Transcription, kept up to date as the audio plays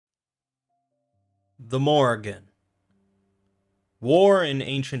The Morrigan. War in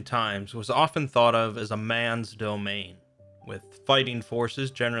ancient times was often thought of as a man's domain, with fighting forces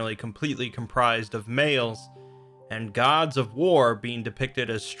generally completely comprised of males, and gods of war being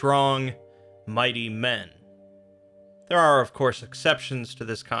depicted as strong, mighty men. There are, of course, exceptions to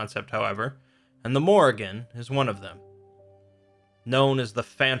this concept, however, and the Morrigan is one of them. Known as the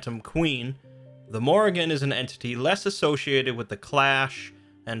Phantom Queen, the Morrigan is an entity less associated with the clash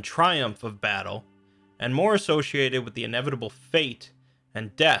and triumph of battle, and more associated with the inevitable fate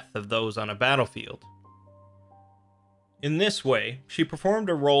and death of those on a battlefield. In this way, she performed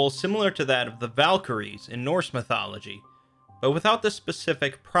a role similar to that of the Valkyries in Norse mythology, but without the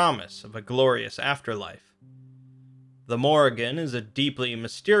specific promise of a glorious afterlife. The Morrigan is a deeply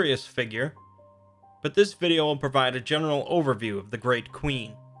mysterious figure, but this video will provide a general overview of the Great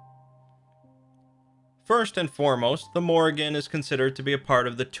Queen. First and foremost, the Morrigan is considered to be a part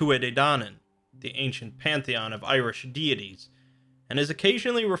of the Tuatha Dé Danann, the ancient pantheon of Irish deities, and is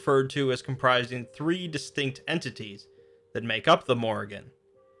occasionally referred to as comprising three distinct entities that make up the Morrigan.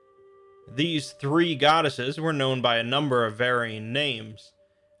 These three goddesses were known by a number of varying names,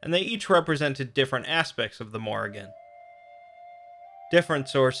 and they each represented different aspects of the Morrigan. Different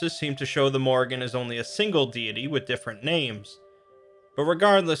sources seem to show the Morrigan as only a single deity with different names, but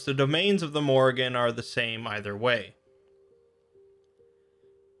regardless, the domains of the Morrigan are the same either way.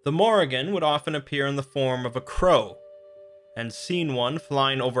 The Morrigan would often appear in the form of a crow, and seeing one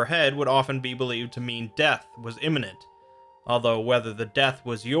flying overhead would often be believed to mean death was imminent, although whether the death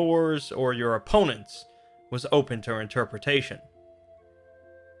was yours or your opponent's was open to interpretation.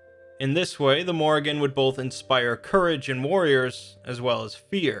 In this way, the Morrigan would both inspire courage in warriors as well as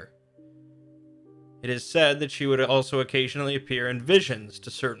fear. It is said that she would also occasionally appear in visions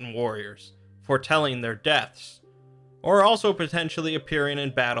to certain warriors, foretelling their deaths, or also potentially appearing in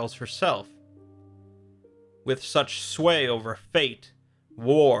battles herself. With such sway over fate,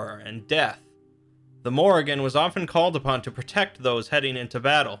 war, and death, the Morrigan was often called upon to protect those heading into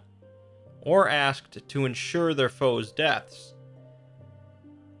battle, or asked to ensure their foes' deaths.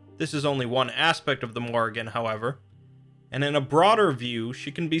 This is only one aspect of the Morrigan, however, and in a broader view,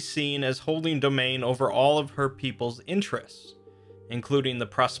 she can be seen as holding domain over all of her people's interests, including the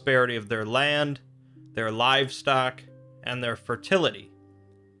prosperity of their land, their livestock, and their fertility.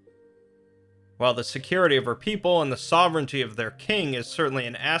 While the security of her people and the sovereignty of their king is certainly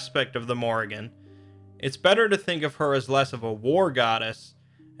an aspect of the Morrigan, it's better to think of her as less of a war goddess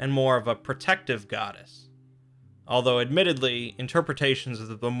and more of a protective goddess, although admittedly, interpretations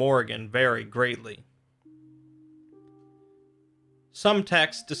of the Morrigan vary greatly. Some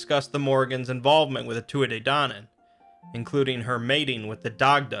texts discuss the Morrigan's involvement with the Tuatha Dé Danann, including her mating with the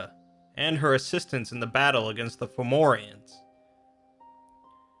Dagda, and her assistance in the battle against the Fomorians.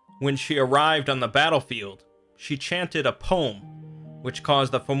 When she arrived on the battlefield, she chanted a poem, which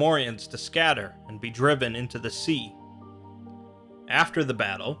caused the Fomorians to scatter and be driven into the sea. After the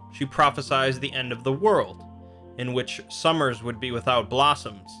battle, she prophesied the end of the world, in which summers would be without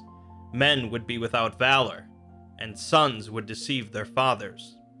blossoms, men would be without valor, and sons would deceive their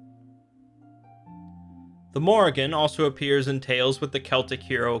fathers. The Morrigan also appears in tales with the Celtic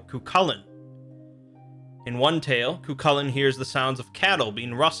hero Cuchulainn. In one tale, Cuchulainn hears the sounds of cattle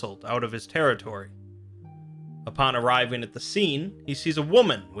being rustled out of his territory. Upon arriving at the scene, he sees a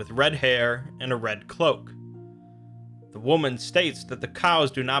woman with red hair and a red cloak. The woman states that the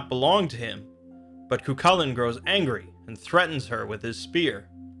cows do not belong to him, but Cuchulainn grows angry and threatens her with his spear.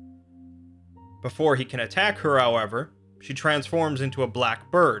 Before he can attack her, however, she transforms into a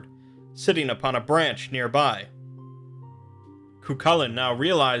black bird, sitting upon a branch nearby. Cuchulainn now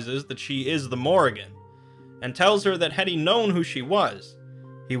realizes that she is the Morrigan, and tells her that had he known who she was,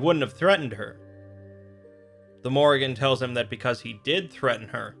 he wouldn't have threatened her. The Morrigan tells him that because he did threaten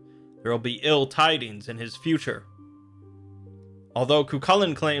her, there will be ill tidings in his future. Although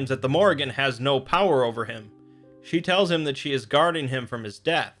Cuchulainn claims that the Morrigan has no power over him, she tells him that she is guarding him from his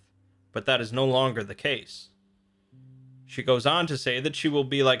death, but that is no longer the case. She goes on to say that she will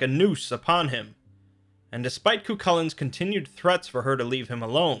be like a noose upon him, and despite Cuchulainn's continued threats for her to leave him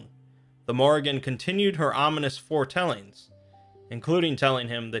alone, the Morrigan continued her ominous foretellings, including telling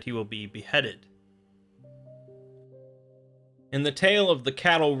him that he will be beheaded. In the tale of the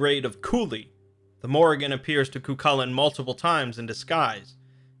cattle raid of Cooley, the Morrigan appears to Cuchulainn multiple times in disguise,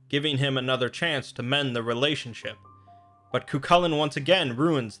 giving him another chance to mend the relationship, but Cuchulainn once again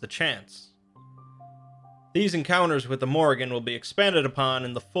ruins the chance. These encounters with the Morrigan will be expanded upon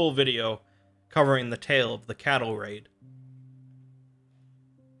in the full video covering the tale of the cattle raid.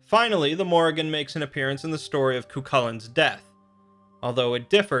 Finally, the Morrigan makes an appearance in the story of Cuchulainn's death, although it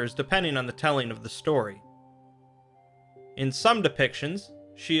differs depending on the telling of the story. In some depictions,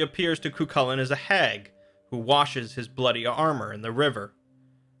 she appears to Cuchulainn as a hag who washes his bloody armor in the river,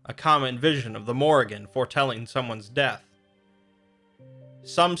 a common vision of the Morrigan foretelling someone's death.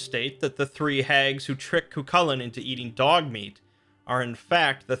 Some state that the three hags who trick Cuchulainn into eating dog meat are in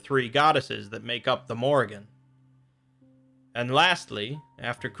fact the three goddesses that make up the Morrigan. And lastly,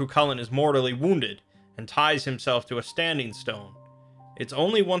 after Cuchulainn is mortally wounded and ties himself to a standing stone, it's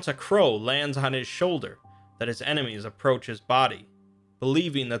only once a crow lands on his shoulder that his enemies approach his body,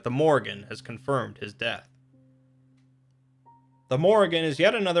 believing that the Morrigan has confirmed his death. The Morrigan is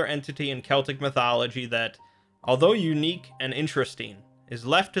yet another entity in Celtic mythology that, although unique and interesting, is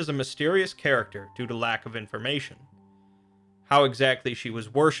left as a mysterious character due to lack of information. How exactly she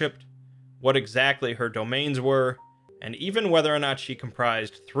was worshipped, what exactly her domains were, and even whether or not she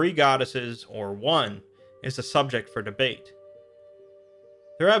comprised three goddesses or one is a subject for debate.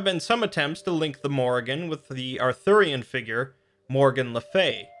 There have been some attempts to link the Morrigan with the Arthurian figure Morgan le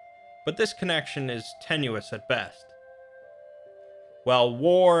Fay, but this connection is tenuous at best. While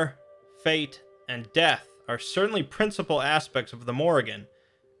war, fate, and death are certainly principal aspects of the Morrigan,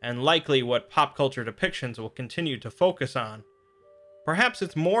 and likely what pop culture depictions will continue to focus on, perhaps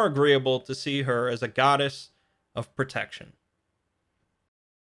it's more agreeable to see her as a goddess of protection.